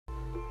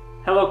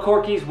Hello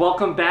Corkies,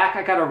 welcome back.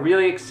 I got a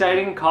really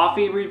exciting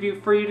coffee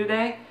review for you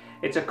today.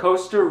 It's a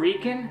Costa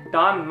Rican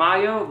Don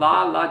Mayo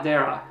La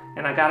Ladera,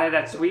 and I got it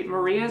at Sweet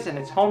Maria's and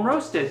it's home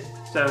roasted,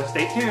 so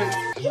stay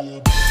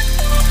tuned.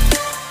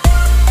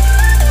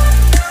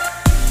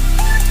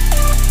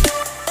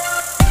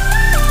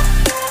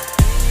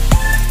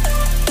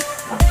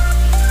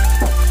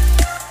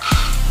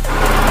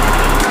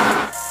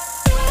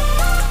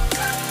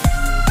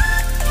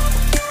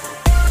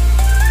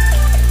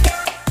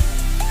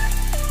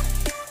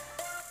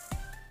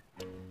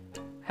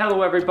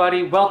 Hello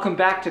everybody, welcome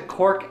back to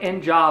Cork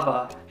and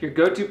Java, your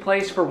go-to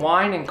place for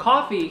wine and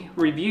coffee,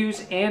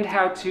 reviews, and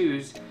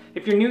how-tos.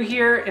 If you're new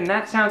here and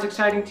that sounds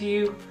exciting to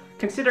you,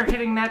 consider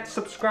hitting that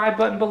subscribe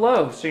button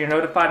below so you're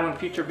notified when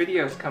future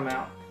videos come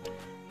out.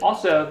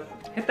 Also,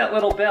 hit that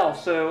little bell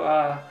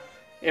so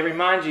it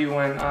reminds you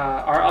when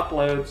our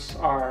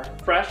uploads are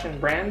fresh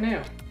and brand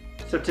new.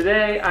 So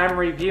today I'm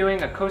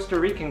reviewing a Costa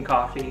Rican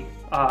coffee.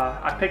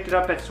 I picked it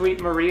up at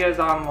Sweet Maria's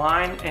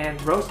online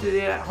and roasted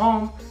it at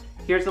home.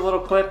 Here's a little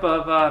clip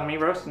of me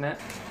roasting it.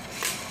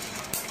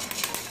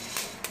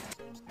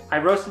 I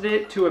roasted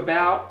it to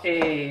about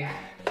a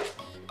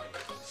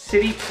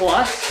City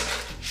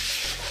Plus,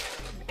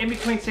 in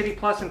between City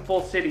Plus and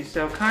Full City,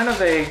 so kind of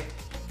a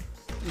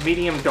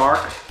medium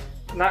dark,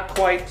 not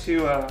quite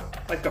to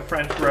like a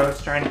French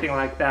roast or anything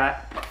like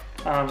that,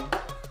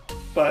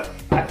 but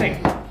I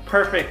think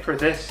perfect for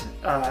this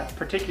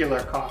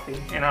particular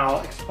coffee, and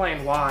I'll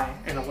explain why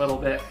in a little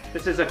bit.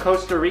 This is a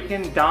Costa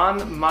Rican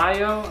Don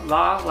Mayo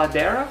La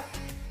Ladera,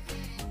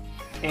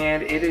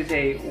 and it is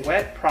a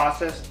wet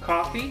processed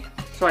coffee.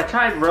 So I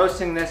tried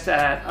roasting this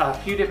at a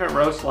few different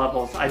roast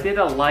levels. I did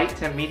a light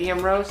to medium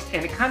roast,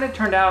 and it kind of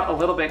turned out a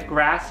little bit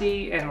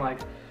grassy and like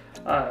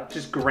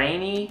just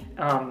grainy,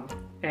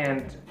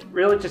 and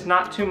really just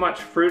not too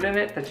much fruit in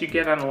it that you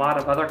get on a lot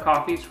of other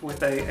coffees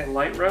with a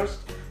light roast.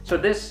 So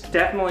this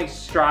definitely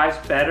strives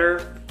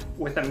better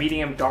with a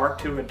medium dark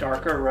to a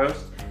darker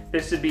roast.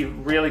 This would be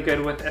really good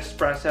with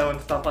espresso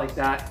and stuff like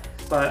that.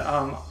 But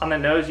on the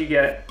nose you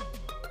get,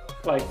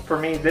 like for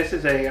me, this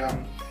is a,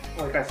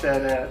 like I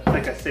said,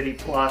 like a City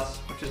Plus,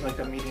 which is like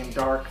a medium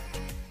dark.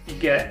 You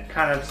get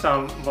kind of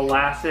some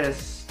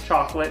molasses,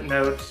 chocolate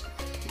notes.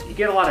 You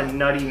get a lot of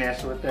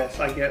nuttiness with this.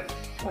 I get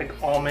like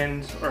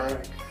almonds or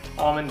like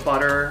almond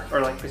butter or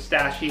like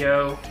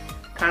pistachio.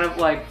 Kind of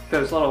like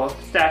those little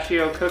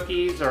pistachio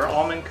cookies or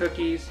almond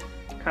cookies.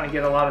 Kind of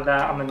get a lot of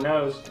that on the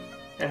nose.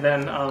 And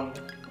then on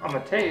the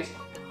taste,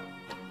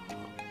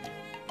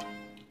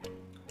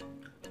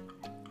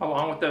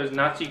 along with those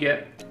nuts, you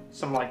get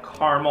some like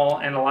caramel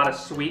and a lot of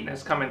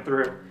sweetness coming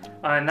through.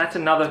 And that's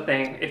another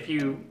thing. If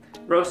you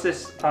roast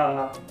this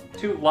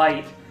too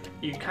light,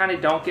 you kind of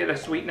don't get a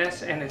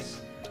sweetness, and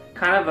it's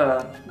kind of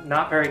a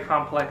not very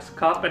complex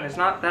cup, and it's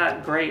not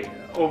that great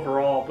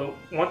overall. But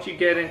once you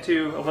get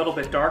into a little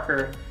bit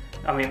darker,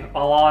 I mean,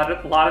 a lot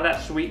of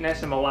that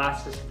sweetness and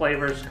molasses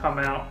flavors come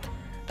out,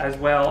 as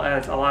well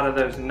as a lot of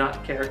those nut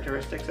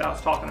characteristics I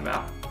was talking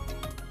about.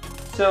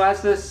 So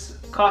as this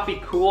coffee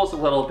cools a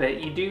little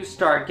bit, you do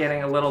start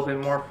getting a little bit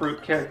more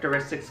fruit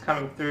characteristics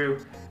coming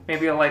through.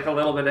 Maybe like a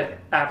little bit of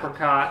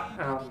apricot,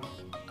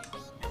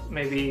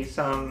 maybe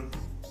some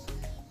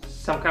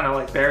kind of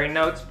like berry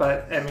notes,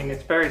 but I mean,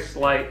 it's very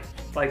slight.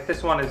 Like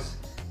this one is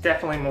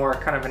definitely more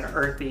kind of an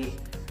earthy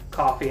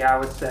coffee, I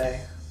would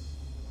say.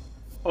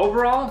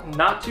 Overall,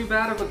 not too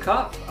bad of a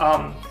cup.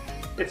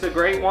 It's a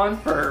great one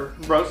for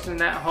roasting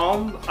at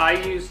home. I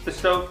use the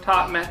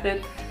stovetop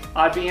method.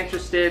 I'd be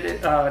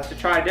interested to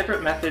try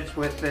different methods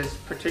with this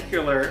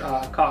particular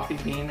coffee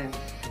bean and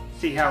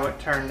see how it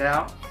turned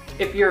out.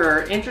 If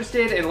you're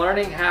interested in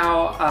learning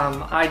how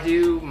I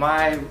do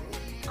my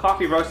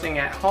coffee roasting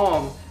at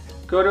home,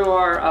 go to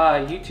our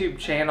YouTube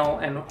channel,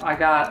 and I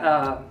got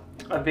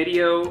a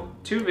video,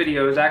 two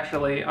videos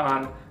actually,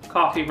 on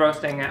coffee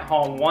roasting at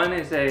home. One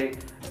is a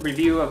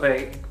review of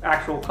a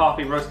actual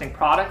coffee roasting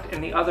product,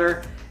 and the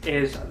other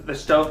is the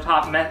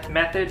stovetop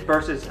method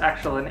versus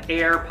actual an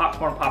air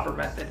popcorn popper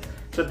method.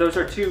 So those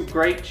are two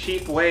great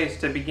cheap ways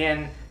to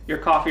begin your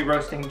coffee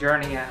roasting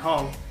journey at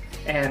home.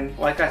 And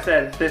like I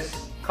said,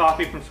 this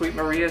coffee from Sweet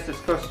Maria's is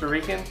Costa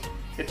Rican.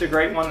 It's a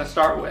great one to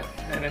start with,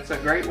 and it's a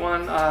great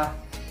one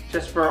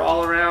just for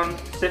all around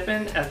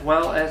sipping as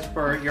well as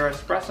for your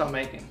espresso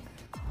making.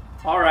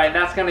 Alright,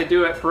 that's going to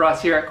do it for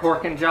us here at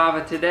Cork and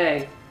Java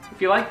today.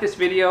 If you like this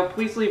video,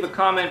 please leave a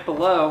comment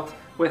below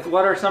with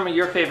what are some of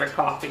your favorite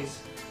coffees.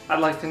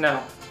 I'd like to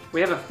know. We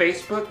have a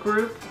Facebook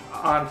group.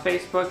 On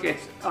Facebook,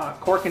 it's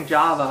Cork and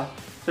Java,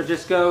 so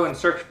just go and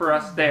search for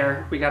us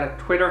there. We got a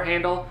Twitter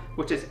handle,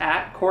 which is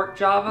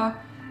 @CorkJava,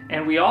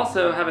 and we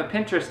also have a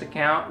Pinterest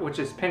account, which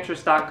is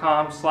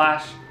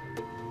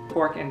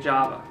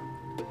pinterest.com/CorkandJava.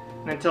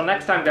 And until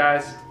next time,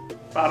 guys,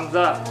 bottoms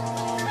up.